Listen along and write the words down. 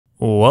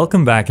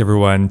Welcome back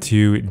everyone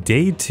to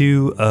day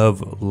 2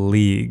 of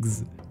Leagues.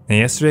 And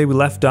yesterday we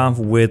left off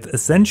with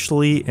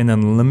essentially an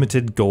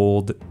unlimited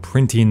gold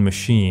printing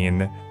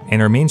machine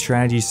and our main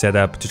strategy set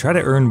up to try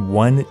to earn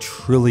 1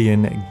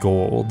 trillion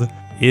gold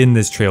in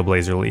this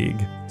Trailblazer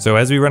League. So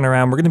as we run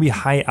around, we're going to be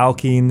high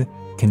alking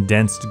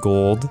condensed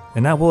gold,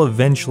 and that will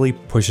eventually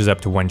push us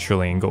up to 1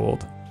 trillion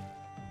gold.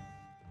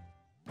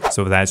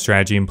 So with that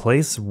strategy in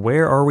place,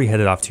 where are we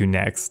headed off to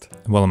next?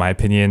 Well, in my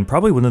opinion,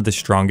 probably one of the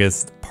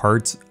strongest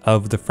parts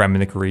of the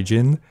feminik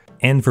region,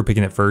 and for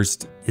picking it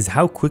first, is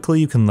how quickly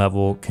you can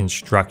level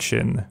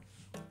construction.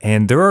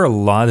 And there are a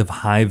lot of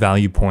high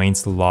value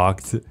points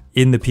locked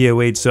in the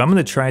POH, so I'm going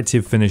to try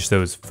to finish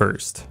those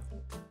first.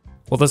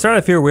 Well, to start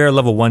off here, we are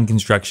level 1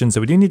 construction,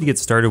 so we do need to get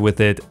started with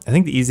it. I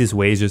think the easiest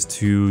way is just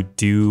to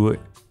do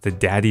the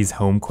Daddy's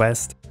Home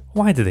quest.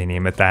 Why did they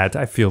name it that?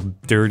 I feel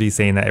dirty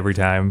saying that every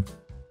time.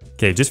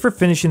 Okay, just for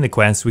finishing the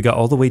quest, we got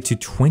all the way to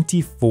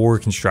 24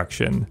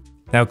 construction.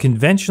 Now,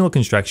 conventional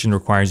construction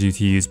requires you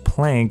to use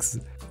planks,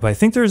 but I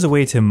think there's a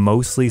way to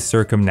mostly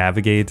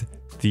circumnavigate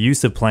the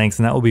use of planks,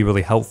 and that will be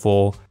really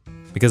helpful,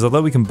 because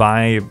although we can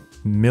buy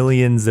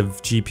millions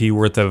of GP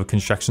worth of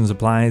construction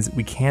supplies,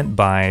 we can't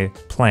buy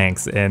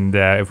planks, and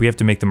if we have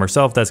to make them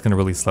ourselves, that's going to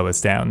really slow us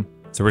down.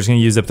 So we're just going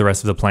to use up the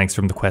rest of the planks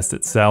from the quest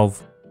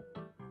itself.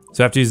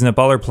 So after using up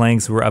all our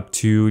planks, we're up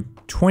to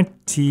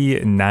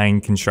 29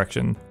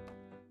 construction.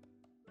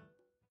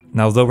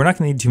 Now, although we're not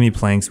going to need too many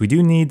planks, we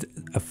do need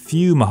a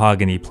few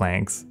mahogany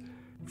planks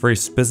for a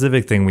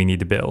specific thing we need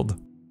to build.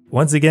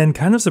 Once again,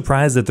 kind of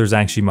surprised that there's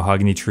actually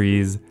mahogany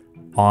trees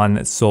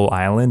on Soul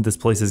Island. This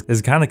place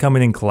is kind of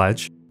coming in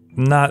clutch.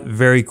 Not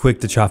very quick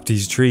to chop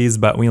these trees,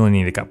 but we only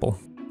need a couple.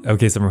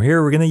 Okay, so from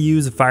here, we're going to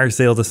use a fire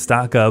sale to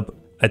stock up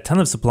a ton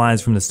of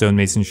supplies from the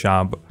stonemason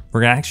shop.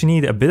 We're going to actually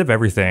need a bit of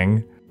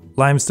everything.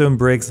 Limestone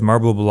bricks,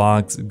 marble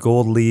blocks,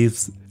 gold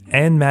leaves,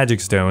 and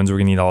magic stones. We're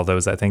going to need all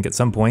those, I think, at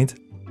some point.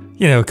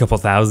 You know, a couple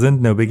thousand,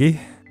 no biggie.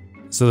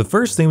 So the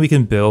first thing we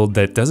can build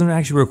that doesn't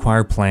actually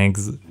require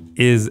planks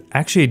is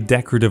actually a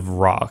decorative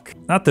rock.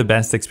 Not the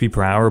best XP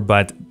per hour,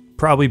 but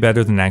probably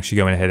better than actually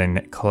going ahead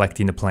and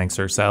collecting the planks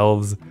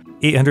ourselves.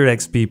 800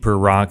 XP per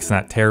rock's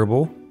not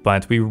terrible,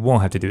 but we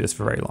won't have to do this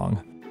for very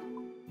long.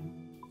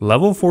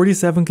 Level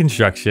 47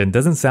 construction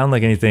doesn't sound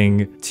like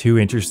anything too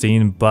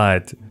interesting,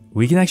 but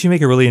we can actually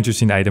make a really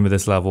interesting item at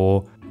this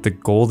level, the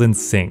golden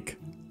sink.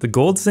 The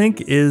gold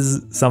sink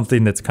is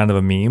something that's kind of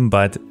a meme,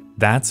 but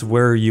that's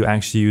where you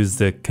actually use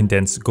the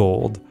condensed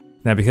gold.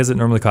 Now, because it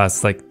normally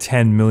costs like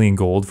 10 million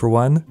gold for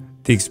one,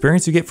 the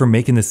experience you get from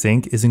making the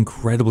sink is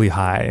incredibly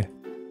high.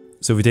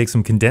 So if we take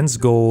some condensed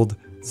gold,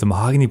 some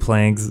mahogany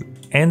planks,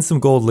 and some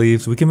gold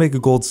leaves, we can make a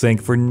gold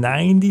sink for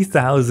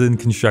 90,000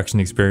 construction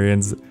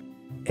experience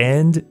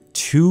and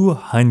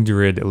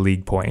 200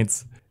 league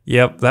points.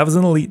 Yep, that was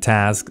an elite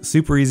task,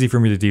 super easy for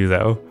me to do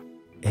though.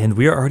 And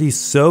we are already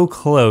so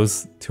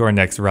close to our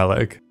next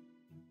relic.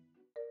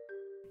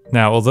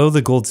 Now, although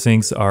the gold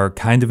sinks are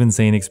kind of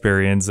insane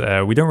experience,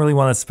 we don't really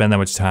want to spend that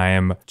much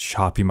time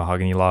chopping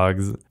mahogany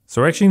logs. So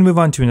we're actually going to move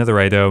on to another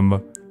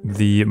item,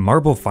 the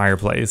marble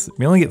fireplace.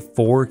 We only get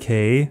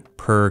 4k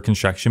per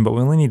construction, but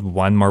we only need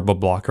 1 marble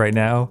block right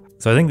now.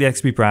 So I think the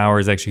XP per hour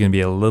is actually going to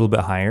be a little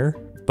bit higher,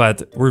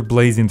 but we're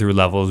blazing through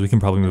levels. We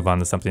can probably move on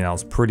to something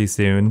else pretty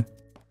soon.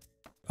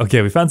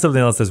 Okay, we found something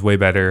else that's way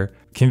better.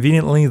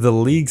 Conveniently, the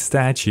League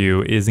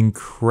statue is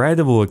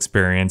incredible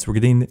experience. We're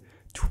getting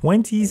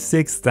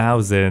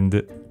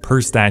 26,000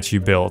 per statue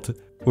built,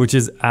 which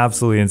is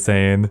absolutely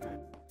insane.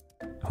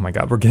 Oh my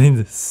god, we're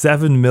getting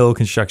 7 mil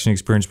construction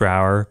experience per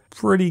hour.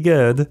 Pretty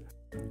good.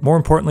 More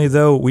importantly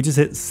though, we just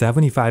hit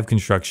 75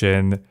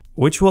 construction,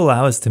 which will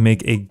allow us to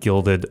make a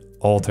gilded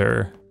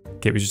altar.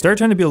 Okay, we should start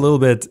trying to be a little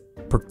bit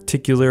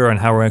particular on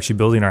how we're actually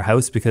building our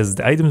house, because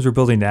the items we're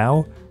building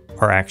now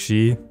are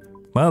actually,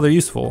 well, they're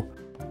useful.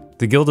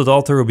 The gilded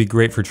altar will be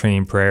great for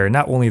training prayer.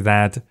 Not only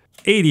that,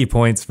 80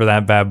 points for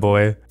that bad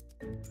boy.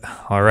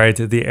 Alright,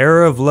 the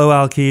era of low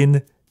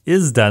alkene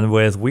is done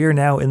with. We are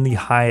now in the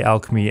high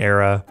alchemy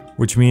era,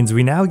 which means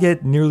we now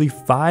get nearly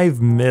 5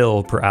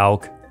 mil per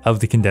alch of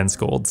the condensed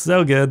gold.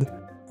 So good.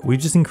 We've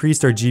just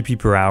increased our GP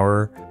per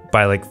hour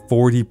by like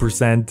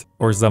 40%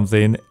 or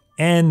something,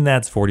 and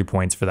that's 40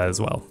 points for that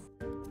as well.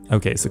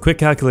 Okay, so quick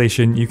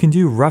calculation, you can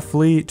do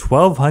roughly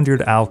 1200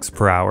 alchs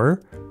per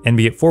hour, and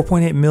we get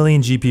 4.8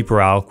 million GP per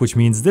alch, which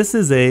means this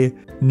is a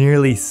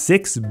nearly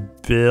 6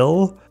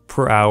 bill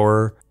per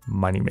hour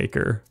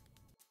moneymaker.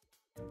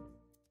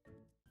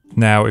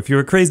 Now, if you're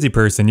a crazy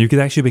person, you could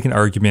actually make an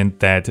argument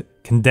that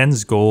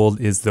condensed gold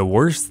is the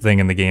worst thing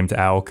in the game to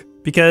alch,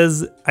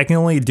 because I can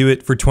only do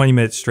it for 20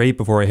 minutes straight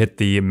before I hit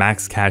the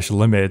max cash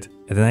limit,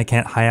 and then I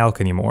can't high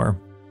alch anymore.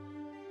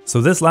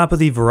 So this lap of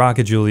the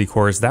Varaka Jewelry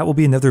course, that will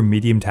be another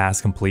medium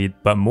task complete,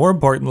 but more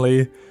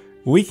importantly,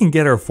 we can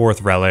get our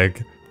 4th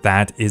relic.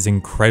 That is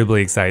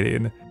incredibly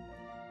exciting.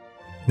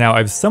 Now,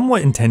 I've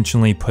somewhat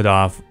intentionally put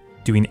off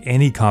doing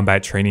any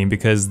combat training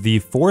because the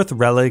 4th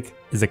relic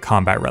is a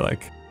combat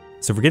relic.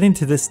 So if we're getting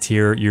to this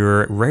tier,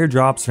 your rare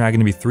drops are now going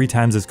to be 3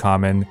 times as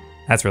common.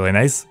 That's really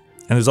nice.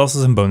 and there's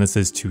also some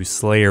bonuses to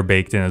Slayer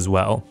baked in as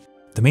well.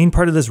 The main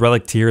part of this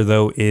relic tier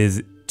though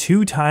is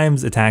 2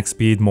 times attack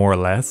speed more or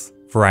less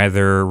for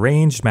either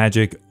ranged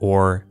magic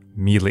or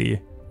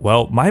melee.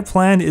 Well, my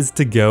plan is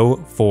to go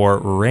for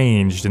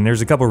ranged, and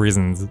there's a couple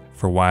reasons.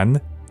 For one,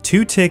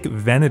 2-tick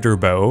Venator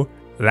bow,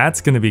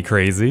 that's gonna be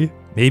crazy.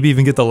 Maybe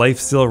even get the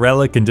lifesteal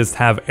relic and just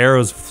have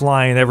arrows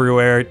flying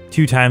everywhere,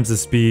 2 times the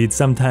speed,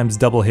 sometimes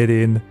double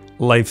hitting,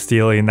 life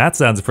stealing, that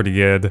sounds pretty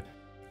good.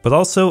 But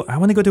also, I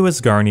want to go to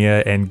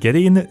Asgarnia, and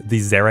getting the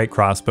Zerite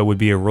crossbow would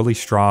be a really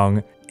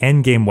strong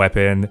endgame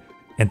weapon,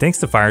 and thanks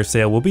to Fire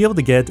Sale, we'll be able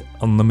to get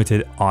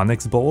unlimited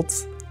Onyx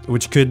bolts,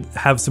 which could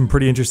have some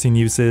pretty interesting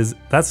uses.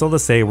 That's all to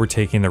say we're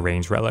taking the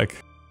range relic.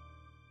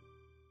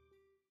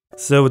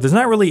 So there's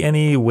not really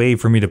any way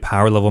for me to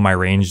power level my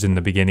ranged in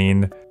the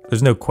beginning.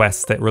 There's no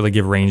quests that really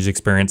give ranged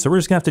experience, so we're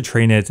just gonna have to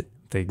train it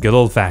the good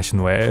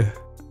old-fashioned way.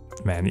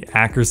 Man, the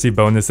accuracy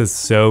bonus is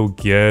so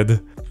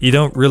good. You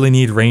don't really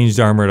need ranged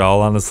armor at all,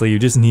 honestly. You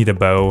just need a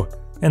bow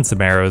and some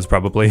arrows,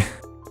 probably.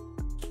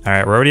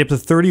 Alright, we're already up to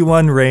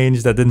 31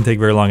 range. That didn't take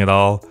very long at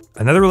all.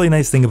 Another really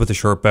nice thing about the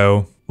short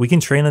bow, we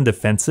can train on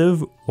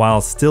defensive while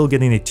still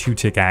getting a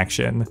 2-tick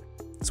action.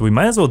 So we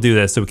might as well do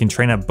this so we can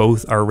train up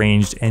both our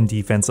ranged and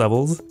defense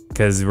levels,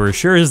 because we're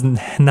sure as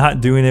not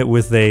doing it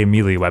with a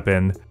melee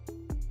weapon.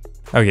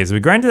 Okay, so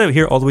we grinded out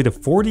here all the way to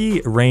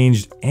 40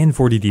 ranged and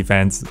 40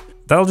 defense.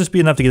 That'll just be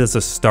enough to get us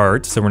a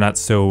start, so we're not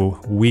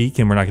so weak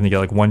and we're not going to get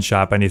like one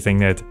shot by anything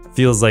that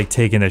feels like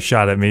taking a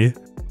shot at me.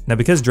 Now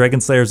because Dragon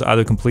Slayer is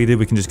auto completed,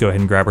 we can just go ahead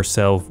and grab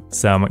ourselves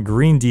some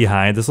green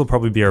D-hide. This will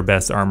probably be our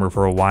best armor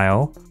for a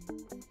while.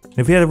 And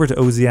if we head over to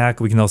Oziak,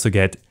 we can also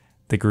get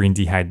the green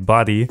D-hide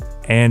body,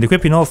 and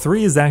equipping all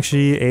 3 is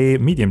actually a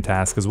medium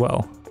task as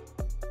well.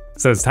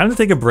 So it's time to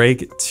take a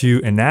break to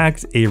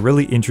enact a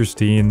really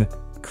interesting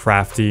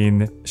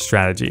crafting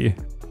strategy.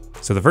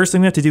 So the first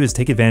thing we have to do is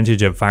take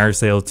advantage of Fire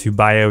Sale to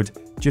buy out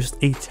just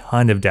a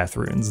ton of death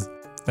runes.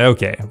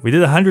 Okay, we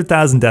did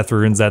 100,000 death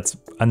runes, that's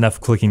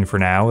enough clicking for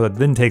now. That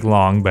didn't take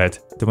long, but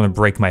don't want to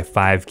break my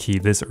 5 key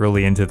this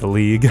early into the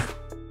league.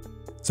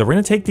 So we're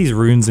going to take these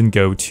runes and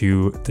go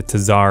to the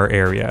Tazar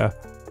area.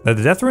 Now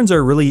the death runes are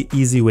a really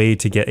easy way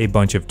to get a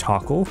bunch of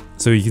Tokkul.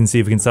 So you can see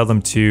if we can sell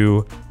them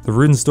to the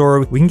rune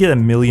store, we can get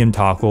 1,000,000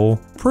 Tokkul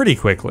pretty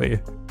quickly.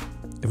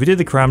 If we did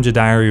the Karamja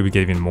Diary, we'd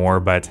get even more,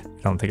 but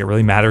I don't think it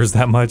really matters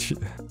that much.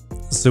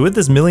 So with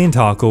this 1,000,000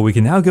 Tokkul, we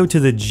can now go to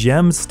the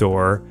gem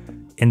store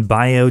and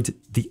buy out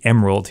the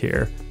emerald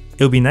here.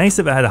 It would be nice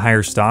if it had a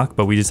higher stock,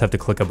 but we just have to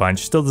click a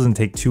bunch. Still doesn't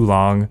take too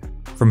long.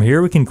 From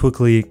here, we can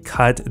quickly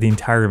cut the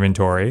entire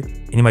inventory.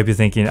 And you might be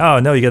thinking, oh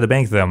no, you gotta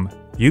bank them.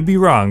 You'd be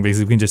wrong, because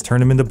we can just turn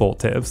them into bolt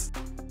tips.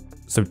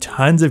 So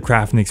tons of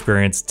crafting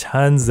experience,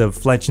 tons of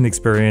fletching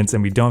experience,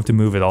 and we don't have to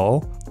move at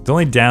all. The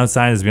only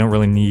downside is we don't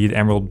really need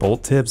emerald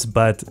bolt tips,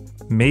 but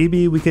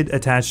maybe we could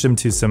attach them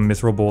to some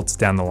mithril bolts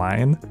down the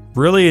line.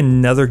 Really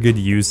another good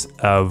use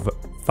of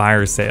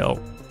Fire Sale.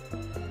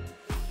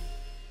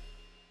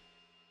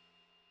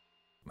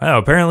 Oh,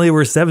 apparently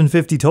we're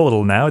 750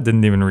 total now.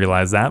 Didn't even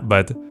realize that,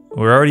 but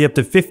we're already up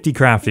to 50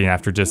 crafting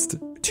after just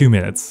 2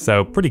 minutes,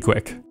 so pretty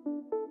quick.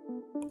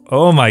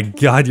 Oh my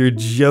god, you're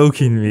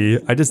joking me.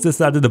 I just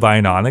decided to buy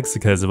an Onyx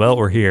because, well,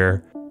 we're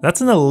here.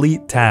 That's an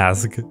elite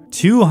task.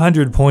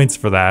 200 points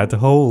for that,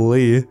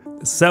 holy.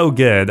 So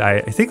good. I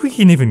think we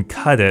can even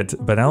cut it,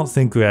 but I don't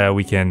think we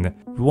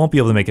won't be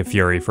able to make a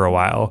Fury for a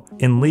while.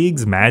 In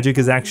Leagues, magic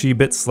is actually a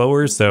bit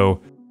slower,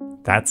 so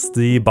that's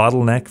the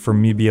bottleneck for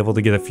me to be able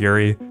to get a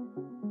Fury.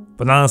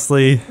 But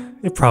honestly,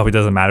 it probably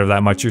doesn't matter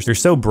that much. You're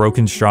so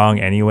broken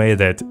strong anyway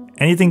that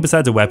anything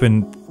besides a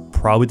weapon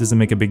probably doesn't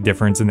make a big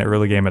difference in the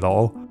early game at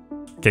all.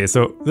 Okay,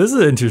 so this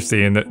is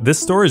interesting. This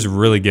store is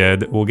really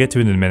good. We'll get to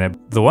it in a minute.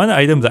 The one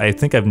item that I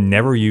think I've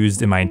never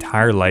used in my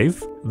entire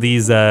life,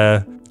 these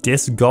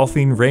disc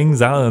golfing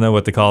rings, I don't know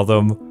what to call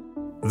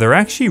them. They're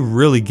actually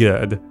really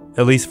good,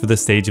 at least for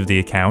this stage of the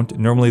account.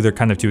 Normally they're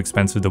kind of too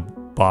expensive to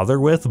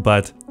bother with,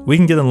 but we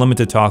can get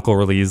unlimited Tokkul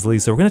really easily,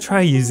 so we're gonna try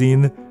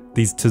using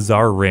these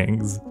Tazar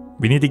rings.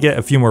 We need to get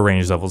a few more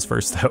range levels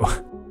first though.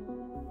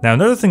 Now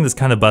another thing that's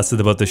kind of busted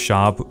about the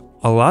shop,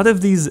 a lot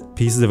of these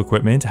pieces of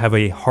equipment have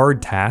a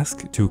hard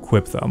task to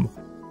equip them.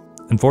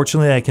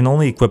 Unfortunately, I can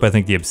only equip I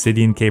think the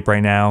Obsidian Cape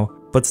right now,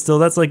 but still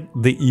that's like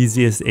the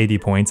easiest 80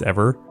 points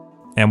ever.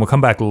 And we'll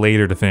come back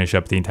later to finish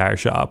up the entire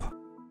shop.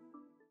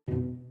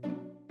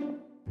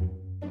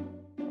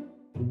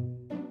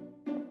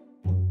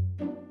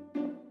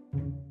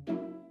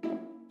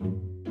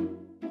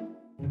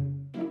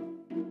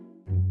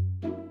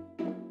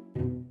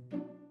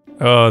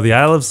 Oh, the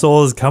Isle of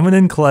Soul is coming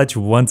in clutch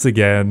once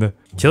again.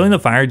 Killing the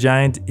fire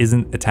giant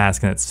isn't a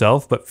task in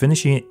itself, but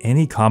finishing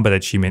any combat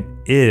achievement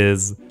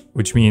is,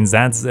 which means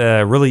that's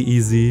really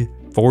easy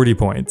 40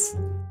 points.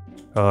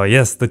 Oh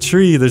yes, the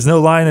tree, there's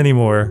no line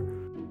anymore.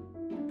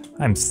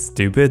 I'm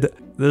stupid.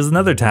 There's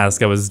another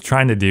task I was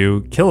trying to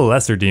do, kill a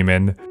lesser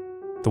demon.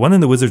 The one in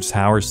the wizard's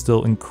tower is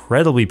still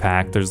incredibly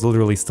packed, there's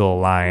literally still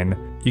a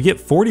line. You get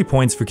 40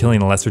 points for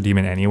killing a lesser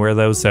demon anywhere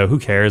though, so who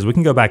cares, we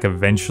can go back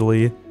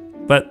eventually.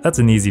 But that's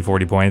an easy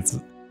 40 points.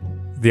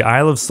 The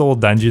Isle of Soul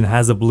dungeon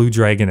has a blue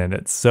dragon in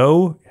it.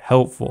 So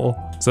helpful.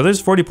 So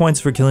there's 40 points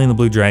for killing the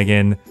blue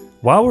dragon.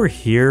 While we're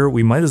here,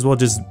 we might as well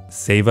just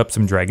save up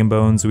some dragon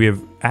bones. We have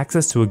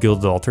access to a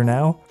gilded altar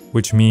now,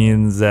 which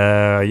means,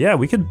 yeah,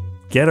 we could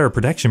get our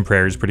protection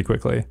prayers pretty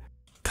quickly.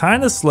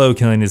 Kind of slow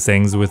killing these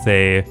things with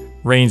a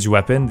ranged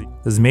weapon.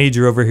 This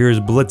major over here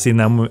is blitzing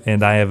them,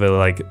 and I have a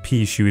like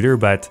pea shooter,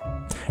 but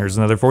here's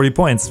another 40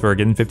 points for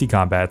getting 50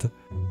 combat.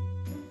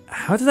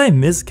 How did I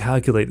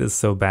miscalculate this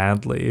so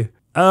badly?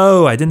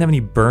 Oh, I didn't have any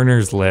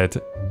burners lit.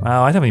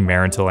 Well, I don't have any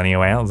Marintil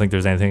anyway. I don't think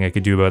there's anything I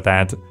could do about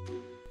that.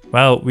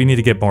 Well, we need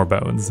to get more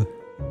bones.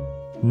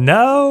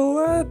 No,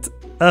 what?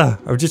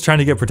 I'm just trying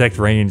to get protect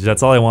range.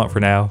 That's all I want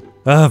for now.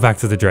 Back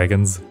to the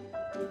dragons.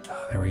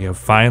 Oh, there we go,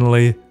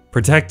 finally.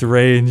 Protect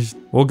range.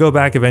 We'll go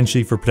back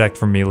eventually for protect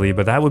from melee,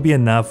 but that would be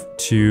enough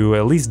to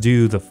at least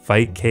do the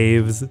fight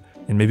caves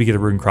and maybe get a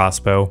rune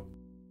crossbow.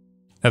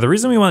 Now the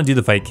reason we want to do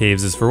the fight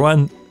caves is, for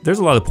one, there's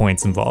a lot of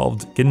points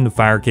involved. Getting the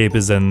fire cape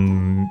is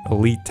an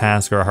elite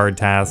task or a hard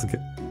task.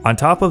 On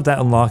top of that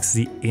unlocks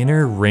the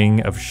inner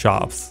ring of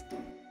shops.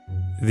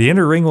 The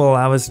inner ring will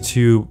allow us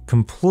to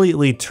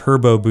completely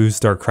turbo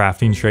boost our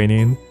crafting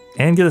training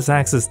and get us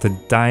access to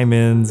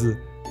diamonds.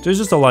 There's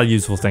just a lot of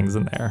useful things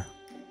in there.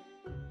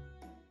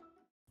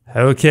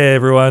 Okay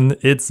everyone,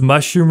 it's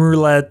mushroom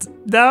roulette.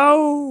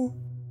 No!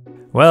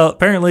 Well,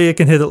 apparently it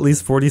can hit at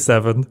least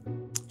 47.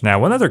 Now,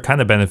 one other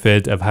kind of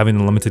benefit of having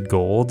unlimited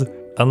gold,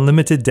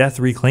 unlimited death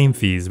reclaim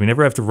fees. We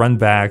never have to run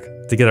back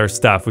to get our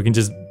stuff. We can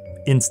just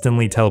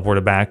instantly teleport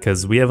it back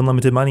because we have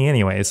unlimited money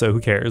anyway, so who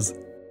cares?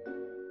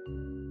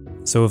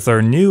 So with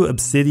our new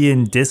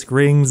obsidian disc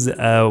rings,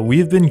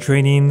 we've been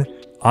training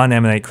on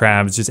ammonite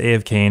crabs, just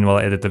AFKing while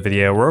I edit the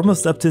video. We're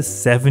almost up to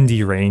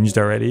 70 ranged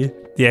already.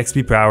 The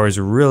XP per hour is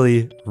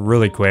really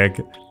quick.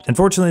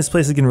 Unfortunately, this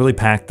place is getting really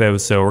packed though,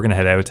 so we're gonna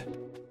head out.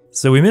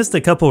 So we missed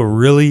a couple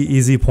really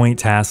easy point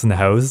tasks in the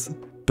house.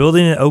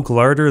 Building an oak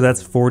larder,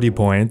 that's 40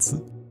 points.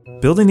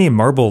 Building a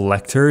marble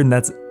lectern,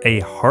 that's a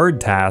hard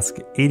task,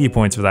 80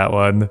 points for that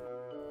one.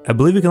 I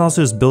believe we can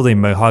also just build a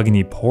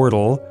mahogany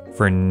portal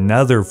for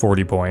another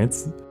 40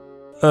 points.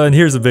 And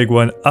here's a big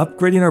one,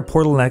 upgrading our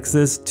portal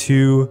nexus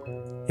to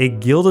a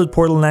gilded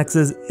portal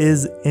nexus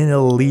is an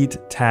elite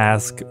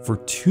task for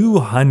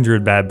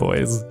 200 bad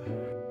boys.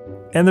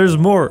 And there's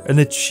more, an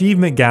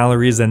achievement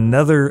gallery is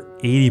another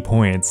 80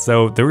 points.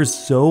 So there were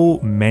so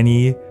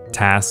many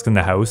tasks in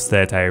the house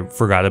that I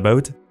forgot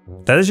about.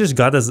 That has just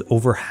got us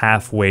over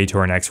halfway to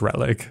our next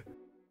relic.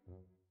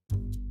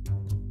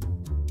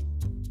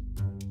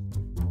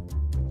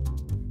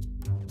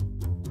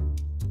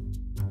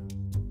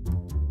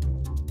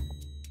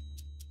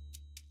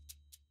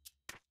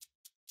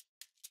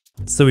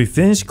 So we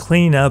finished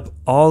cleaning up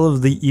all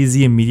of the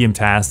easy and medium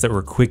tasks that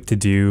were quick to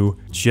do,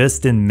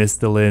 just in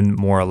Mistalin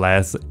more or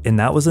less, and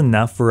that was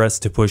enough for us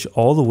to push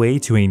all the way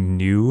to a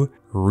new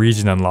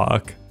region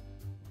unlock.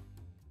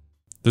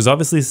 There's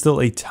obviously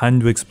still a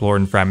ton to explore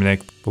in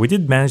feminik, but we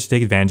did manage to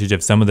take advantage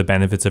of some of the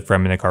benefits of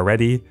feminik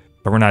already,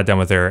 but we're not done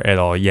with her at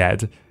all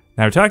yet.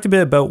 Now I talked a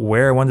bit about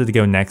where I wanted to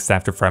go next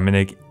after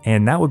feminik,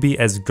 and that would be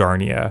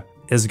Asgarnia.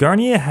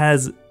 Asgarnia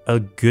has a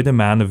good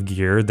amount of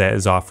gear that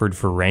is offered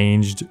for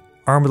ranged,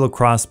 Armadillo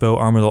crossbow,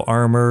 Armadillo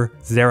armor,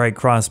 Zerite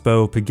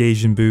crossbow,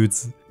 Pegasian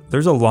boots.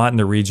 There's a lot in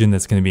the region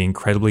that's going to be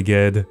incredibly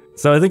good.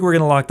 So I think we're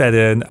going to lock that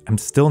in. I'm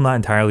still not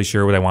entirely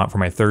sure what I want for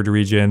my third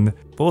region,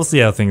 but we'll see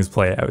how things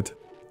play out.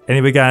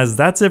 Anyway guys,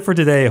 that's it for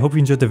today. I hope you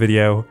enjoyed the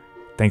video.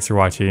 Thanks for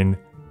watching,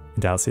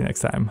 and I'll see you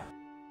next time.